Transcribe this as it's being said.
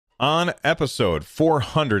On episode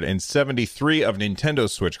 473 of Nintendo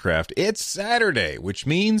Switchcraft, it's Saturday, which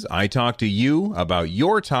means I talk to you about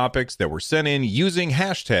your topics that were sent in using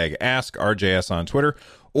hashtag AskRJS on Twitter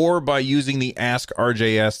or by using the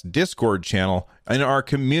AskRJS Discord channel in our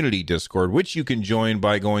community Discord, which you can join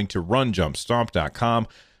by going to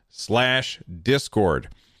runjumpstomp.com/Discord.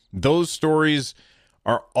 Those stories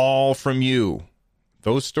are all from you.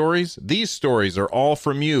 These stories are all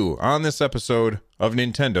from you on this episode of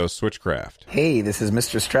Nintendo Switchcraft. Hey, this is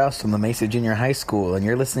Mr. Strauss from La Mesa Junior High School, and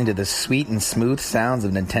you're listening to the sweet and smooth sounds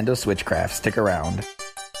of Nintendo Switchcraft. Stick around.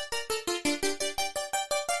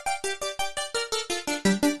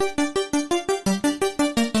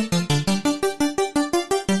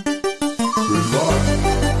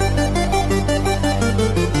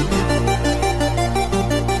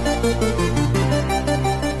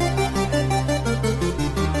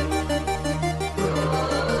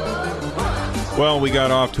 Well, we got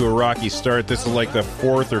off to a rocky start. This is like the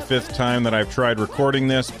fourth or fifth time that I've tried recording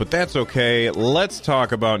this, but that's okay. Let's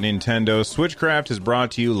talk about Nintendo. Switchcraft is brought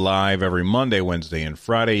to you live every Monday, Wednesday, and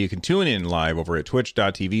Friday. You can tune in live over at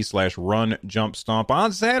twitch.tv/runjumpstomp.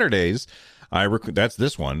 On Saturdays, that's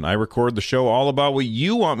this one. I record the show all about what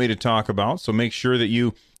you want me to talk about, so make sure that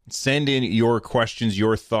you send in your questions,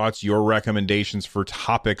 your thoughts, your recommendations for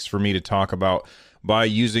topics for me to talk about by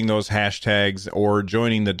using those hashtags or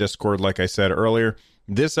joining the Discord, like I said earlier.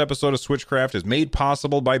 This episode of Switchcraft is made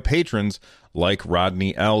possible by patrons like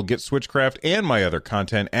Rodney L. Get Switchcraft and my other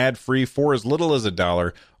content ad-free for as little as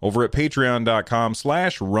 $1 over at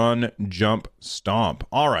patreon.com/runjumpstomp.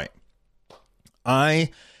 All right.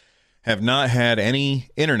 I have not had any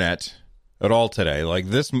internet at all today.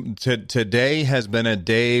 Like this, today has been a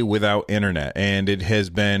day without internet, and it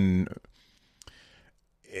has been...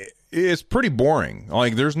 It's pretty boring.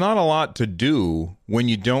 Like, there's not a lot to do when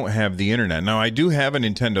you don't have the internet. Now, I do have a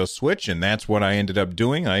Nintendo Switch, and that's what I ended up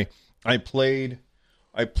doing. I played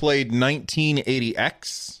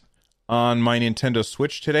 1980X on my Nintendo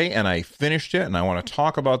Switch today, and I finished it, and I want to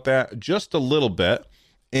talk about that just a little bit.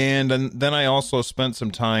 And then I also spent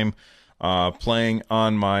some time playing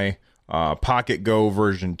on my Pocket Go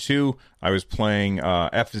version 2. I was playing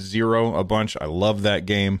F-Zero a bunch. I love that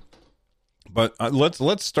game. But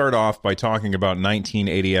let's start off by talking about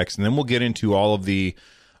 1980X, and then we'll get into all of the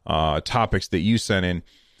topics that you sent in.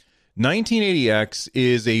 1980X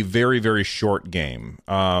is a very, very short game.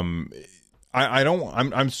 I'm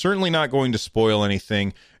certainly not going to spoil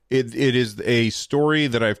anything. It is a story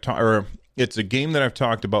that it's a game that I've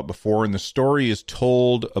talked about before, and the story is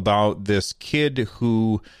told about this kid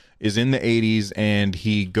who is in the 80s, and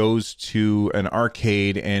he goes to an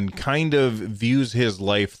arcade and kind of views his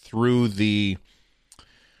life through the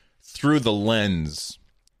lens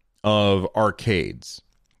of arcades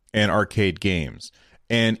and arcade games.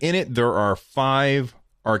 And in it, there are 5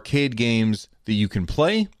 arcade games that you can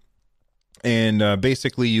play. And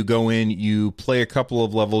basically, you go in, you play a couple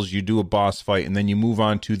of levels, you do a boss fight, and then you move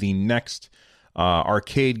on to the next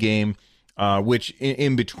arcade game. Which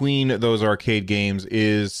in between those arcade games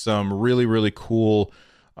is some really, really cool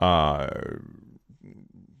pixel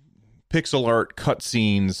art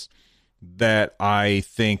cutscenes that I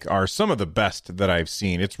think are some of the best that I've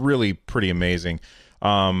seen. It's really pretty amazing.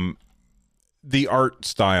 The art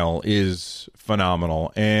style is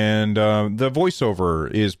phenomenal, and the voiceover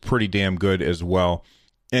is pretty damn good as well.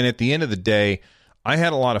 And at the end of the day, I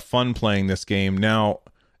had a lot of fun playing this game. Now,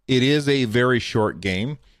 it is a very short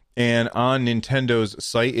game. And on Nintendo's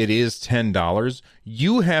site, it is $10.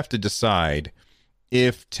 You have to decide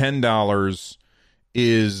if $10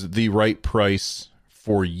 is the right price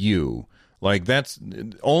for you. Like, that's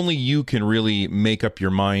only you can really make up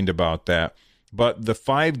your mind about that. But the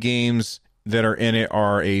 5 games that are in it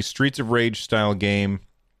are a Streets of Rage style game,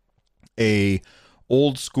 a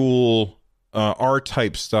old school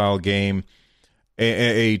R-Type style game,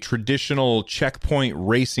 a traditional checkpoint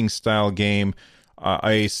racing style game,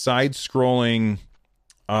 a side-scrolling,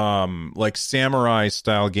 like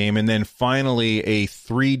samurai-style game, and then finally a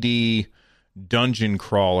 3D dungeon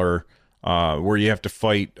crawler where you have to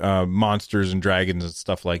fight monsters and dragons and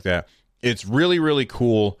stuff like that. It's really, really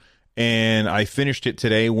cool, and I finished it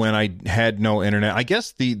today when I had no internet. I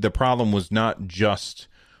guess the problem was not just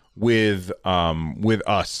with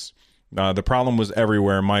us. The problem was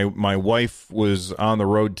everywhere. My wife was on the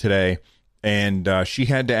road today, and she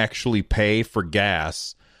had to actually pay for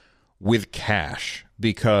gas with cash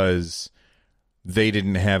because they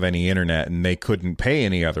didn't have any internet and they couldn't pay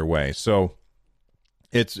any other way. So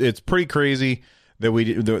it's pretty crazy that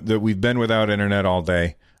we've been without internet all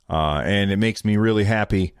day. And it makes me really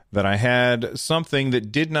happy that I had something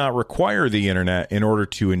that did not require the internet in order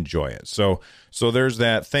to enjoy it. So there's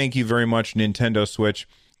that. Thank you very much, Nintendo Switch.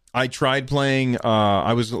 I tried playing,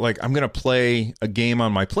 I was like, I'm going to play a game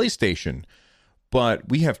on my PlayStation, but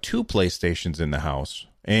we have two PlayStations in the house,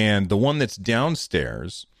 and the one that's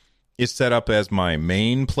downstairs is set up as my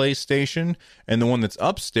main PlayStation, and the one that's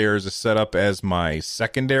upstairs is set up as my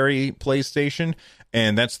secondary PlayStation,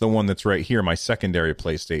 and that's the one that's right here, my secondary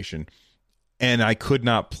PlayStation. And I could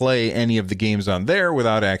not play any of the games on there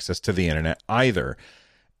without access to the internet either.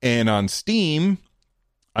 And on Steam,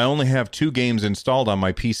 I only have two games installed on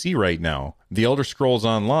my PC right now, The Elder Scrolls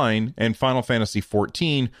Online and Final Fantasy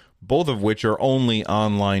XIV, both of which are only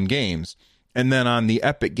online games. And then on the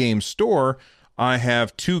Epic Games Store, I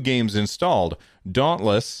have two games installed,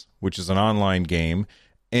 Dauntless, which is an online game,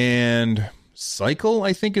 and Cycle,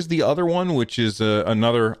 I think, is the other one, which is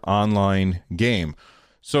another online game.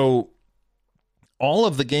 So all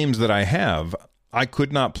of the games that I have, I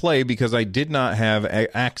could not play because I did not have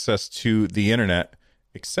access to the internet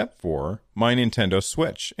except for my Nintendo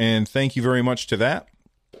Switch. And thank you very much to that.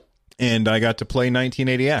 And I got to play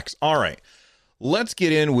 1980X. All right. Let's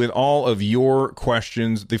get in with all of your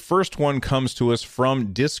questions. The first one comes to us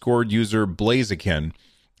from Discord user Blaziken.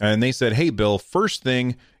 And they said, hey, Bill, first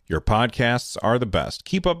thing, your podcasts are the best.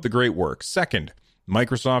 Keep up the great work. Second,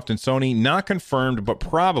 Microsoft and Sony, not confirmed, but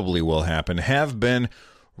probably will happen, have been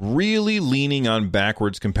really leaning on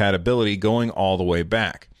backwards compatibility going all the way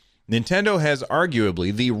back. Nintendo has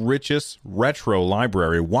arguably the richest retro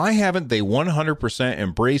library. Why haven't they 100%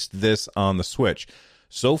 embraced this on the Switch?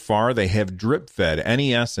 So far, they have drip-fed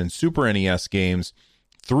NES and Super NES games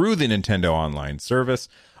through the Nintendo Online service.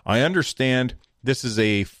 I understand this is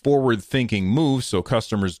a forward-thinking move so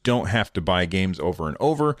customers don't have to buy games over and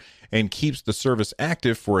over and keeps the service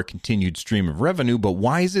active for a continued stream of revenue, but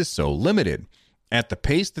why is this so limited? At the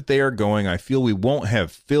pace that they are going, I feel we won't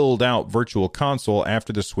have filled out Virtual Console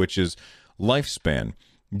after the Switch's lifespan.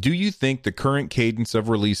 Do you think the current cadence of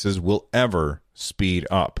releases will ever speed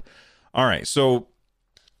up? All right, so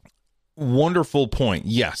wonderful point.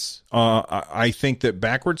 Yes, I think that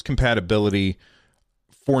backwards compatibility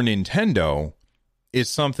for Nintendo is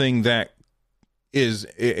something that is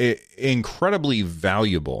incredibly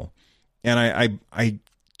valuable. And I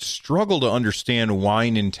struggle to understand why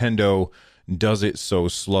Nintendo does it so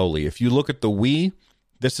slowly. If you look at the Wii,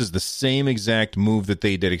 this is the same exact move that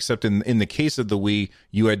they did, except in the case of the Wii,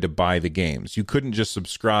 you had to buy the games. You couldn't just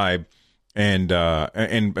subscribe and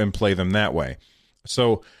play them that way.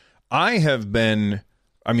 So I have been,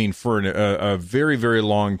 I mean, for a very, very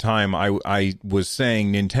long time, I was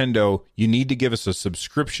saying, Nintendo, you need to give us a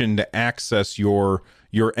subscription to access your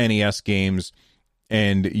NES games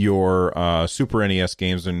and your Super NES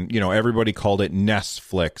games. And, you know, everybody called it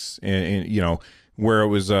Netflix, and you know, where it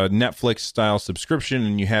was a Netflix-style subscription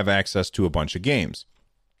and you have access to a bunch of games.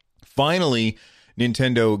 Finally,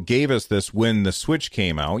 Nintendo gave us this when the Switch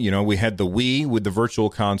came out. You know, we had the Wii with the Virtual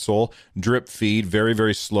Console, drip feed very,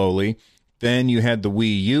 very slowly. Then you had the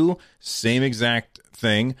Wii U, same exact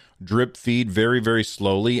thing, drip feed very, very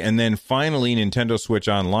slowly. And then finally, Nintendo Switch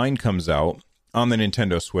Online comes out on the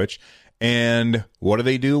Nintendo Switch. And what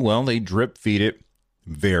do? Well, they drip feed it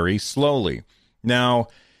very slowly. Now,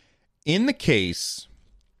 in the case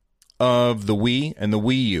of the Wii and the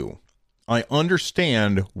Wii U, I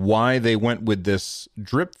understand why they went with this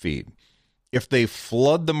drip feed. If they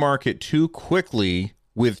flood the market too quickly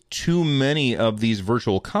with too many of these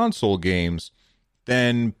Virtual Console games,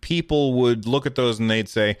 then people would look at those and they'd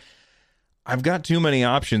say, I've got too many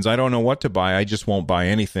options. I don't know what to buy. I just won't buy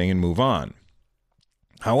anything and move on.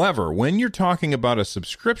 However, when you're talking about a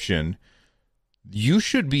subscription, you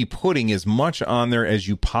should be putting as much on there as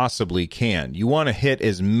you possibly can. You want to hit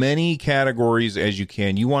as many categories as you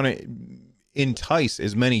can. You want to entice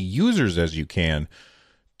as many users as you can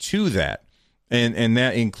to that. And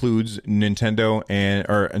that includes Nintendo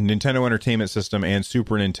Nintendo Entertainment System and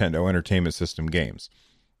Super Nintendo Entertainment System games.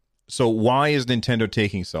 So why is Nintendo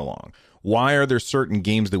taking so long? Why are there certain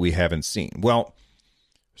games that we haven't seen? Well,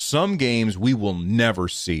 some games we will never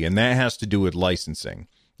see, and that has to do with licensing.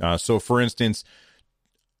 So, for instance,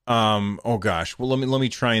 let me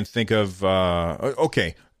try and think of.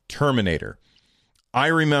 Terminator. I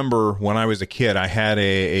remember when I was a kid, I had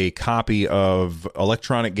a copy of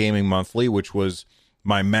Electronic Gaming Monthly, which was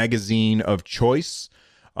my magazine of choice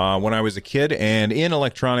when I was a kid. And in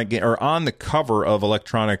on the cover of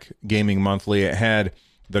Electronic Gaming Monthly, it had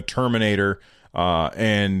the Terminator,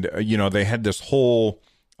 and you know, they had this whole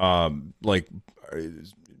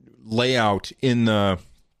layout in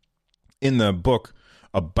the book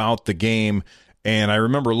about the game. And I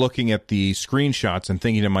remember looking at the screenshots and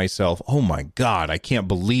thinking to myself, oh my God, I can't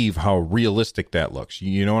believe how realistic that looks.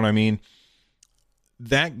 You know what I mean?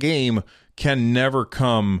 That game can never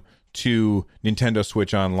come to Nintendo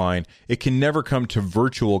Switch Online. It can never come to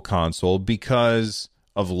Virtual Console because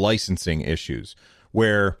of licensing issues,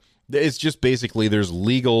 where it's just basically there's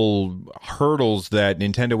legal hurdles that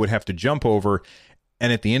Nintendo would have to jump over.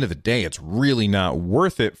 And at the end of the day, it's really not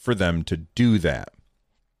worth it for them to do that.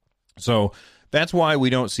 So that's why we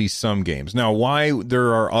don't see some games. Now, why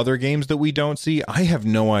there are other games that we don't see, I have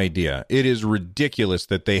no idea. It is ridiculous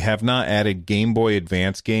that they have not added Game Boy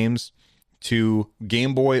Advance games to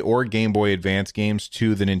Game Boy or Game Boy Advance games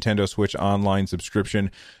to the Nintendo Switch Online subscription.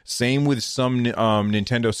 Same with some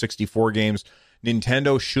Nintendo 64 games.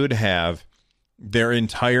 Nintendo should have their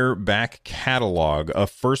entire back catalog of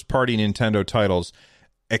first-party Nintendo titles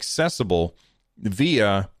accessible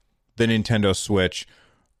via the Nintendo Switch.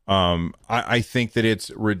 I think that it's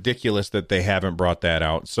ridiculous that they haven't brought that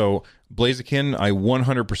out. So, Blaziken, I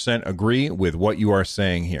 100% agree with what you are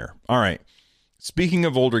saying here. All right. Speaking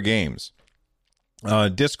of older games,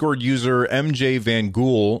 Discord user MJ Van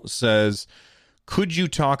Gool says, could you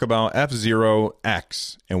talk about F-Zero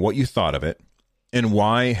X and what you thought of it, and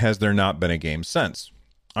why has there not been a game since?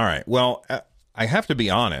 All right. Well, I have to be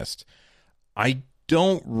honest. I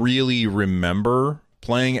don't really remember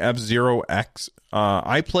playing F-Zero X.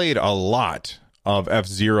 I played a lot of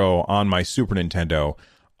F-Zero on my Super Nintendo.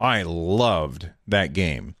 I loved that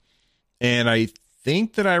game. And I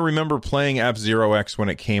think that I remember playing F-Zero X when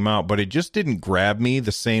it came out, but it just didn't grab me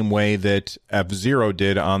the same way that F-Zero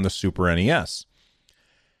did on the Super NES.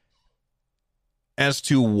 As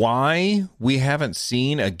to why we haven't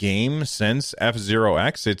seen a game since F-Zero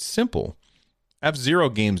X, it's simple. F-Zero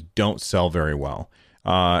games don't sell very well.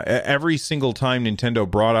 Every single time Nintendo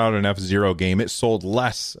brought out an F-Zero game, it sold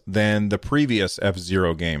less than the previous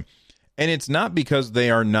F-Zero game. And it's not because they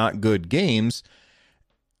are not good games.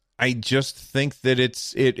 I just think that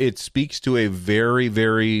it speaks to a very,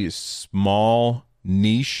 very small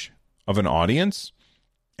niche of an audience,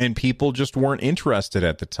 and people just weren't interested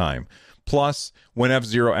at the time. Plus, when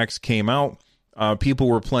F-Zero X came out, people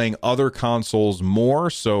were playing other consoles more,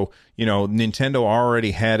 so Nintendo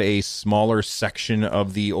already had a smaller section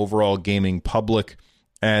of the overall gaming public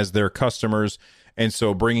as their customers, and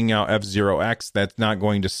so bringing out F-Zero X, that's not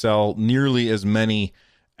going to sell nearly as many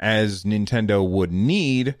as Nintendo would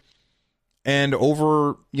need. And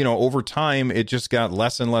over time, it just got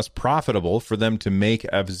less and less profitable for them to make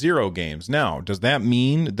F-Zero games. Now, does that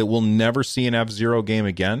mean that we'll never see an F-Zero game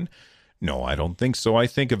again? No, I don't think so. I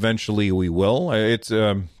think eventually we will. It's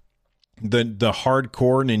the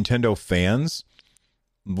hardcore Nintendo fans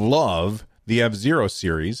love the F-Zero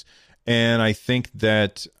series, and I think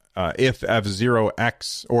that if F-Zero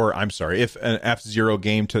X, if an F-Zero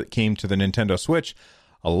game came to the Nintendo Switch,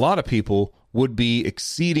 a lot of people would be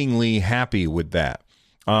exceedingly happy with that.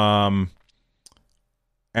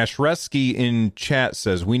 Ashresky in chat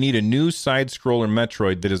says, we need a new side-scroller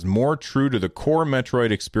Metroid that is more true to the core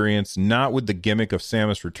Metroid experience, not with the gimmick of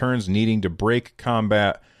Samus Returns needing to break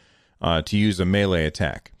combat to use a melee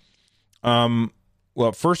attack.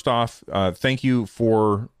 Well, first off, thank you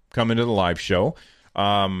for coming to the live show.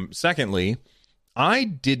 Secondly, I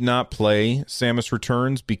did not play Samus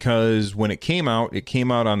Returns because when it came out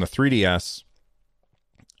on the 3DS,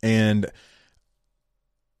 and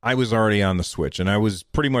I was already on the Switch, and I was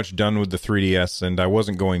pretty much done with the 3DS, and I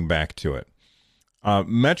wasn't going back to it.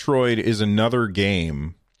 Metroid is another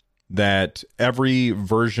game that every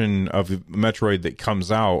version of Metroid that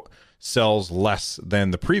comes out sells less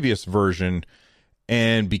than the previous version,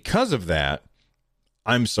 and because of that,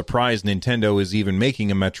 I'm surprised Nintendo is even making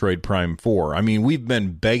a Metroid Prime 4. I mean, we've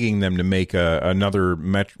been begging them to make another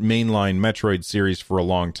mainline Metroid series for a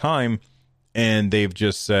long time, and they've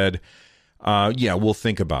just said, yeah, we'll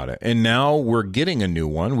think about it. And now we're getting a new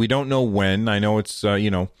one. We don't know when. I know it's,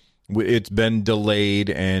 it's been delayed,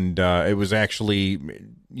 and it was actually,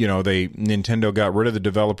 Nintendo got rid of the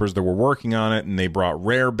developers that were working on it, and they brought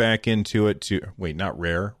Rare back into it not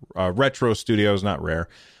Rare, Retro Studios, not Rare.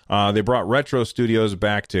 They brought Retro Studios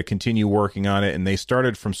back to continue working on it, and they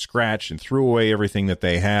started from scratch and threw away everything that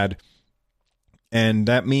they had. And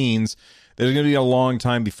that means there's going to be a long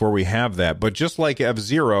time before we have that. But just like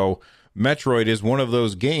F-Zero, Metroid is one of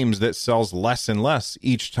those games that sells less and less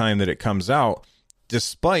each time that it comes out,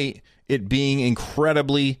 despite it being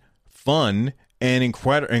incredibly fun and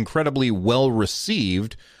incredibly well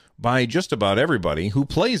received by just about everybody who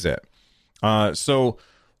plays it. So,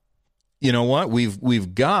 you know what?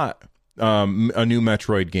 We've got a new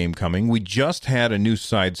Metroid game coming. We just had a new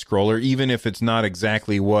side scroller, even if it's not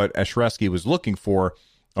exactly what Ashresky was looking for.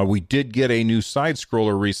 We did get a new side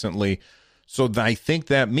scroller recently, so I think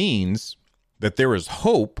that means that there is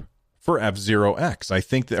hope for F-Zero X. I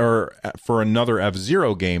think or for another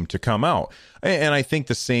F-Zero game to come out, and I think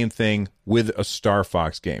the same thing with a Star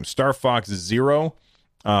Fox game. Star Fox Zero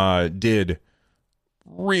did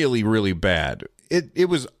really, really bad. It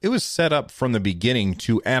was set up from the beginning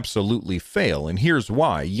to absolutely fail, and here's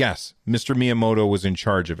why. Yes, Mr. Miyamoto was in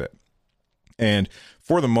charge of it, and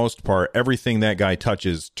for the most part, everything that guy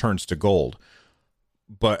touches turns to gold.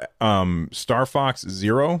 But Star Fox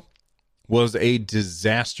Zero was a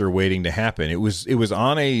disaster waiting to happen. It was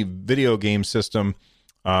on a video game system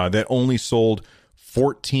that only sold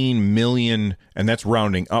 14 million, and that's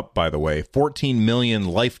rounding up, by the way, 14 million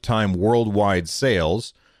lifetime worldwide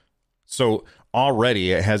sales. So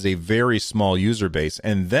already it has a very small user base,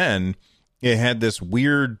 and then it had this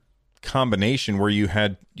weird combination where you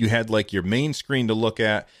had like your main screen to look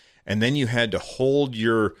at, and then you had to hold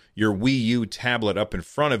your Wii U tablet up in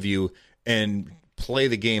front of you and play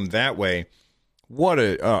the game that way. What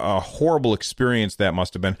a horrible experience that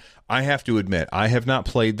must have been. I have to admit, I have not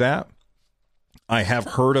played that. I have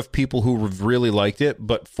heard of people who really liked it,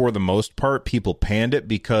 but for the most part, people panned it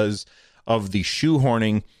because of the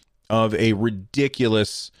shoehorning of a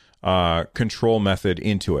ridiculous control method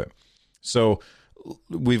into it. So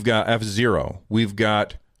we've got F-Zero, we've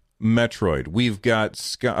got Metroid, we've got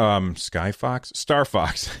Star Fox, Sky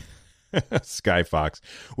Fox.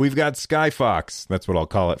 We've got Sky Fox. That's what I'll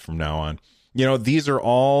call it from now on. You know, these are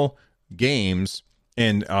all games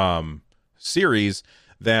and series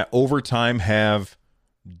that over time have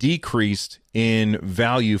decreased in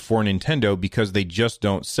value for Nintendo because they just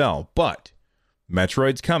don't sell. But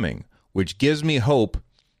Metroid's coming, which gives me hope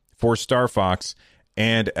for Star Fox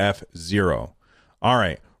and F-Zero. All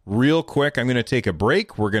right, real quick, I'm going to take a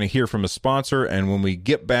break. We're going to hear from a sponsor, and when we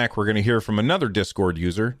get back, we're going to hear from another Discord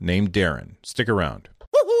user named Darren. Stick around.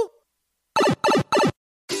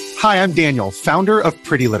 Hi, I'm Daniel, founder of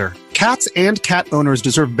Pretty Litter. Cats and cat owners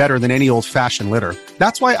deserve better than any old-fashioned litter.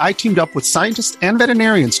 That's why I teamed up with scientists and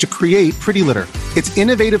veterinarians to create Pretty Litter. Its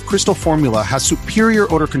innovative crystal formula has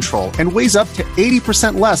superior odor control and weighs up to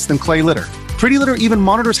 80% less than clay litter. Pretty Litter even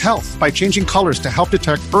monitors health by changing colors to help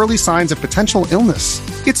detect early signs of potential illness.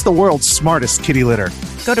 It's the world's smartest kitty litter.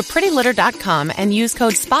 Go to prettylitter.com and use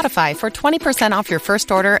code SPOTIFY for 20% off your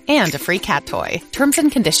first order and a free cat toy. Terms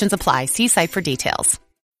and conditions apply. See site for details.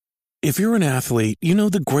 If you're an athlete, you know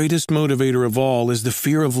the greatest motivator of all is the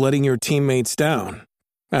fear of letting your teammates down.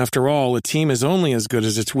 After all, a team is only as good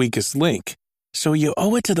as its weakest link. So you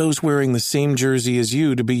owe it to those wearing the same jersey as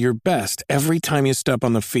you to be your best every time you step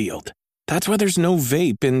on the field. That's why there's no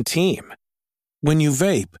vape in team. When you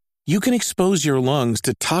vape, you can expose your lungs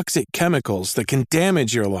to toxic chemicals that can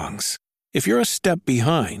damage your lungs. If you're a step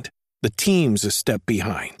behind, the team's a step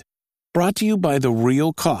behind. Brought to you by The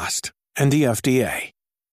Real Cost and the FDA.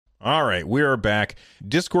 All right, we are back.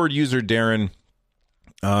 Discord user Darren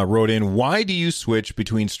wrote in, why do you switch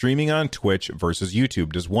between streaming on Twitch versus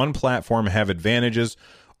YouTube? Does one platform have advantages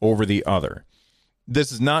over the other?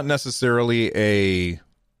 This is not necessarily a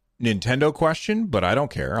Nintendo question, but I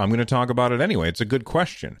don't care. I'm going to talk about it anyway. It's a good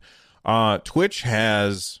question. Twitch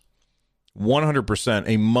has 100%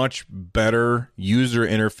 a much better user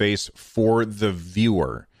interface for the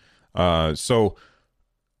viewer. So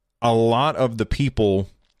a lot of the people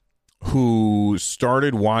who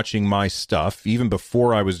started watching my stuff, even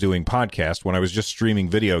before I was doing podcasts, when I was just streaming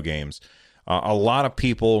video games, a lot of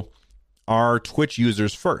people are Twitch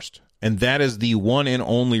users first. And that is the one and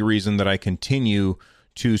only reason that I continue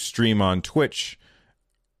to stream on Twitch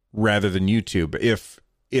rather than YouTube. If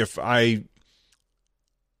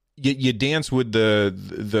you dance with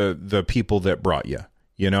the people that brought you,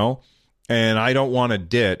 you know, and I don't want to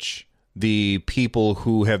ditch the people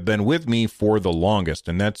who have been with me for the longest,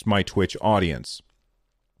 and that's my Twitch audience.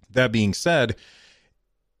 That being said,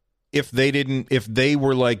 if they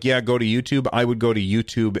were like, yeah, go to YouTube, I would go to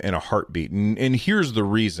YouTube in a heartbeat. And here's the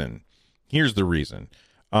reason. YouTube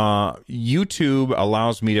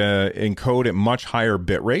allows me to encode at much higher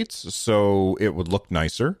bit rates, so it would look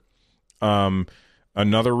nicer.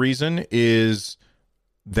 Another reason is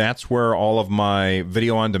that's where all of my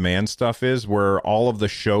video on demand stuff is, where all of the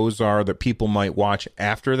shows are that people might watch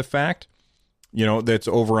after the fact, you know, that's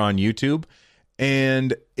over on YouTube.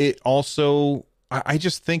 And it also, I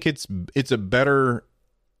just think it's a better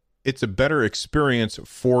experience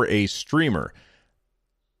for a streamer.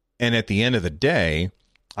 And at the end of the day,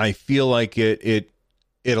 I feel like it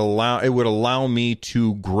would allow me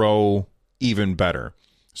to grow even better.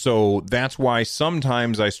 So that's why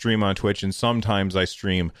sometimes I stream on Twitch and sometimes I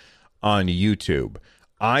stream on YouTube.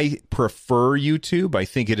 I prefer YouTube. I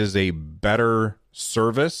think it is a better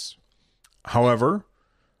service. However,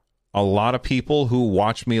 a lot of people who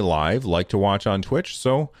watch me live like to watch on Twitch,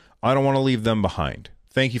 so I don't want to leave them behind.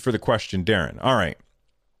 Thank you for the question, Darren. All right.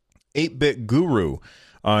 8-Bit Guru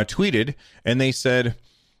tweeted, and they said,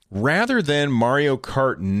 rather than Mario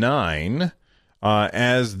Kart 9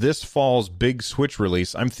 as this fall's big Switch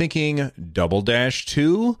release, I'm thinking Double Dash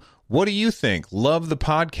 2. What do you think? Love the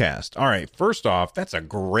podcast. All right, first off, that's a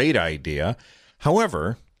great idea.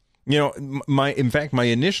 However, you know, my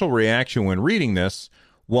initial reaction when reading this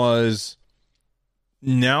was,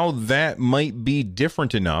 now that might be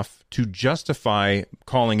different enough to justify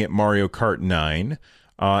calling it Mario Kart 9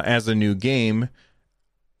 as a new game.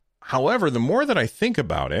 However, the more that I think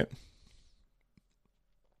about it,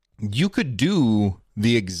 you could do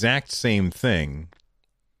the exact same thing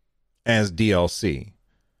as DLC.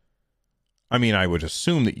 I mean, I would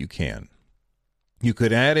assume that you can. You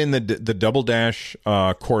could add in the Double Dash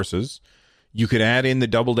courses. You could add in the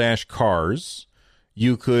Double Dash cars.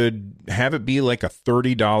 You could have it be like a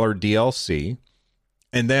 $30 DLC.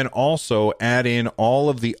 And then also add in all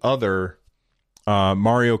of the other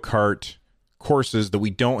Mario Kart courses that we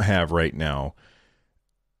don't have right now.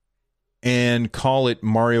 And call it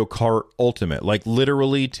Mario Kart Ultimate. Like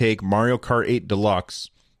literally take Mario Kart 8 Deluxe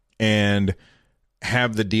and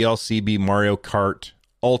have the DLC be Mario Kart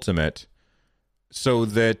Ultimate, so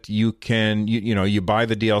that you can, you buy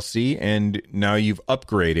the DLC and now you've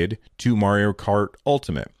upgraded to Mario Kart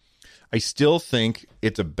Ultimate. I still think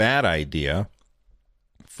it's a bad idea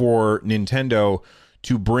for Nintendo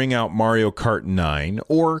to bring out Mario Kart 9,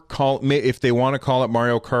 or if they want to call it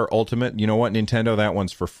Mario Kart Ultimate, you know what, Nintendo, that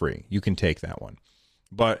one's for free. You can take that one.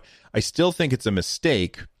 But I still think it's a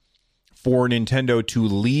mistake for Nintendo to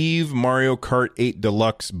leave Mario Kart 8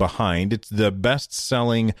 Deluxe behind. It's the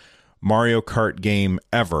best-selling Mario Kart game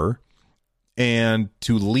ever. And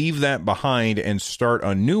to leave that behind and start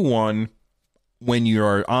a new one when you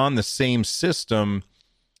are on the same system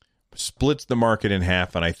splits the market in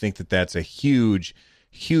half. And I think that that's a huge,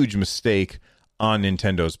 huge mistake on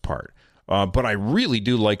Nintendo's part. But I really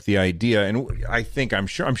do like the idea. And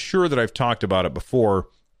I'm sure that I've talked about it before,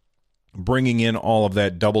 bringing in all of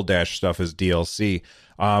that Double Dash stuff as DLC,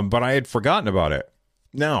 but I had forgotten about it.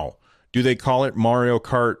 Now, do they call it Mario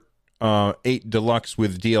Kart 8 Deluxe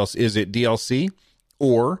with DLC? Is it DLC?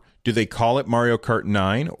 Or do they call it Mario Kart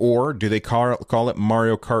 9? Or do they call it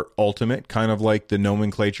Mario Kart Ultimate, kind of like the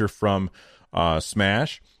nomenclature from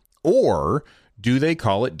Smash? Or do they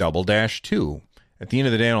call it Double Dash 2? At the end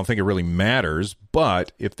of the day, I don't think it really matters,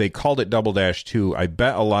 but if they called it Double Dash 2, I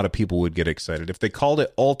bet a lot of people would get excited. If they called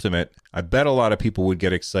it Ultimate, I bet a lot of people would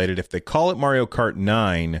get excited. If they call it Mario Kart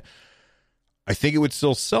 9, I think it would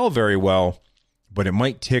still sell very well, but it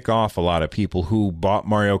might tick off a lot of people who bought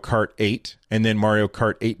Mario Kart 8 and then Mario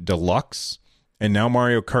Kart 8 Deluxe and now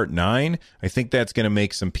Mario Kart 9. I think that's going to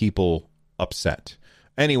make some people upset.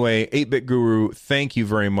 Anyway, 8-Bit Guru, thank you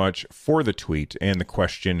very much for the tweet and the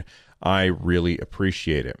question. I really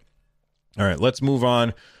appreciate it. All right, let's move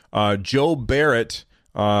on. Joe Barrett,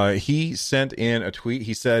 he sent in a tweet.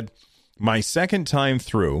 He said, my second time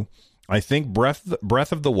through, I think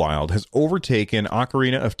Breath of the Wild has overtaken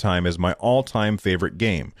Ocarina of Time as my all-time favorite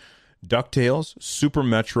game. DuckTales, Super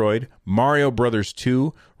Metroid, Mario Brothers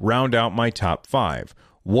 2 round out my top 5.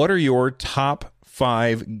 What are your top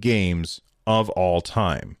 5 games of all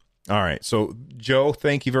time? All right, so Joe,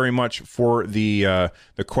 thank you very much for the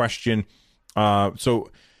question.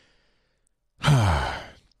 So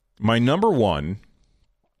my number one,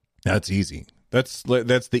 that's easy. That's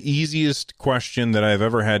the easiest question that I've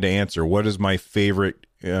ever had to answer. What is my favorite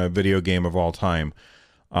video game of all time?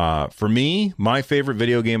 For me, my favorite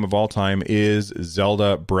video game of all time is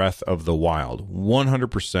Zelda Breath of the Wild.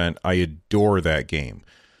 100%. I adore that game.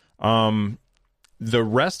 The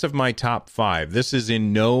rest of my top 5, this is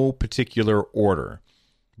in no particular order,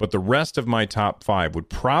 but the rest of my top 5 would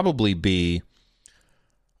probably be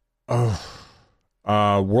World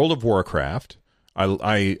of Warcraft.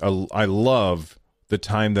 I love the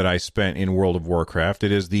time that I spent in World of Warcraft.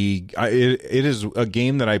 It is it is a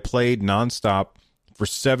game that I played nonstop for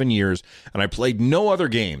 7 years, and I played no other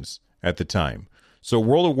games at the time. So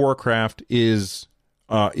World of Warcraft is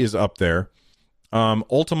up there.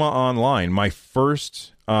 Ultima Online, my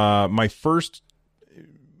first little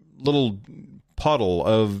puddle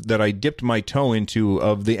of that I dipped my toe into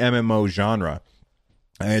of the MMO genre.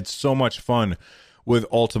 I had so much fun with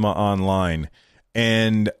Ultima Online,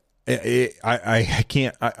 and I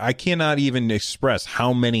cannot even express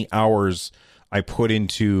how many hours I put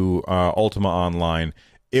into Ultima Online.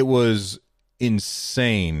 It was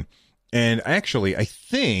insane. And actually, I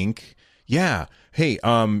think, yeah, hey,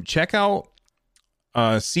 check out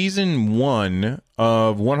season 1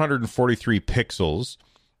 of 143 Pixels.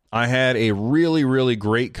 I had a really, really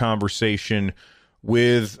great conversation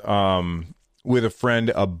with a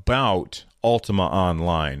friend about Ultima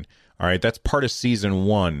Online. All right, that's part of season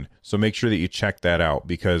 1, so make sure that you check that out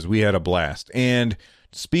because we had a blast. And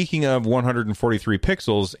speaking of 143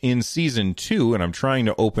 Pixels, in season 2, and I'm trying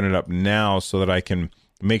to open it up now so that I can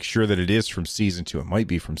make sure that it is from season 2. It might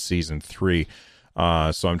be from season 3,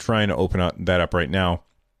 so I'm trying to open that up right now.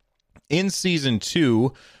 In season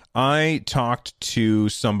 2, I talked to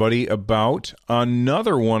somebody about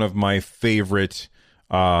another one of my favorite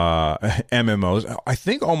MMOs. I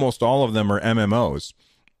think almost all of them are MMOs.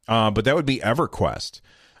 But that would be EverQuest.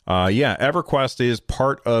 EverQuest is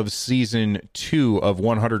part of season 2 of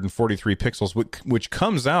 143 Pixels, which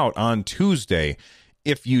comes out on Tuesday,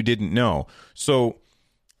 if you didn't know. So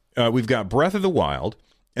we've got Breath of the Wild,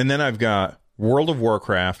 and then I've got World of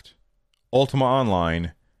Warcraft, Ultima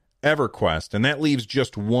Online, EverQuest, and that leaves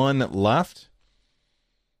just one left.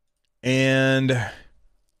 And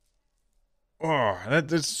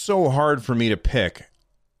that's so hard for me to pick.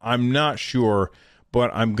 I'm not sure,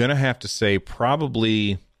 but I'm going to have to say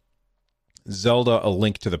probably Zelda: A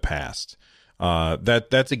Link to the Past.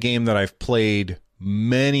 That's a game that I've played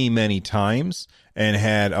many, many times and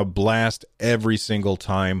had a blast every single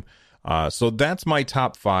time. So that's my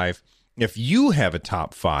top 5. If you have a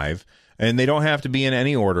top 5, and they don't have to be in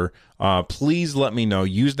any order, please let me know.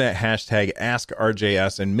 Use that hashtag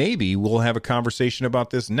AskRJS, and maybe we'll have a conversation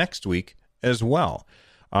about this next week as well.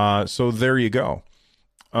 So there you go.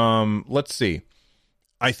 Let's see.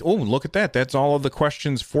 Look at that. That's all of the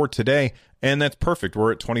questions for today, and that's perfect.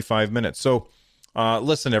 We're at 25 minutes. So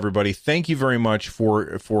listen, everybody, thank you very much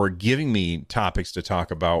for giving me topics to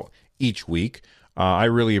talk about each week. I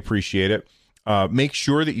really appreciate it. Make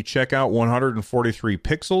sure that you check out 143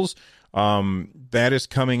 Pixels. That is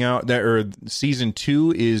coming out. Season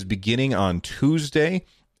 2 is beginning on Tuesday,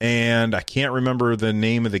 and I can't remember the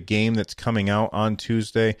name of the game that's coming out on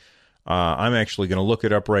Tuesday. I'm actually going to look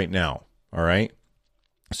it up right now. All right.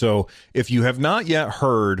 So if you have not yet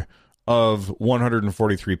heard of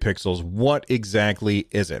 143 Pixels, what exactly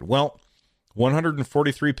is it? Well,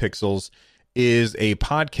 143 Pixels is a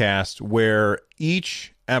podcast where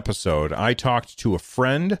each episode I talked to a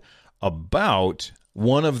friend about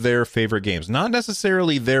one of their favorite games. Not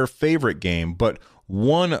necessarily their favorite game, but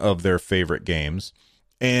one of their favorite games.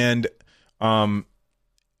 And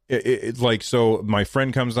it's like, so my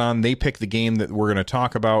friend comes on, they pick the game that we're going to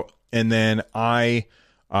talk about, and then I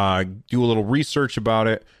do a little research about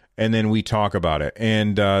it, and then we talk about it.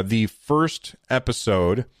 And the first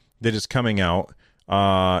episode that is coming out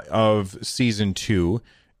of season 2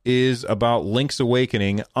 is about Link's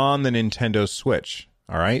Awakening on the Nintendo Switch.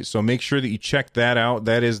 All right, so make sure that you check that out.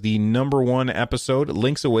 That is the number 1 episode,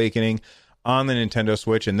 Link's Awakening on the Nintendo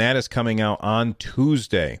Switch, and that is coming out on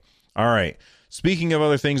Tuesday. All right, speaking of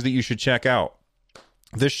other things that you should check out,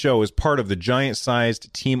 this show is part of the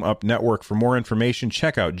Giant-Sized Team Up Network. For more information,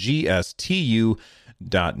 check out gstu.net.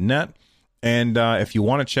 And if you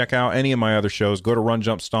want to check out any of my other shows, go to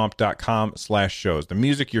runjumpstomp.com/shows. The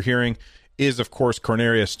music you're hearing is, of course,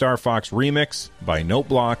 Corneria Star Fox Remix by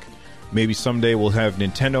Noteblock. Maybe someday we'll have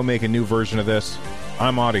Nintendo make a new version of this.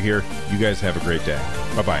 I'm out of here. You guys have a great day.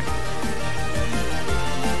 Bye-bye.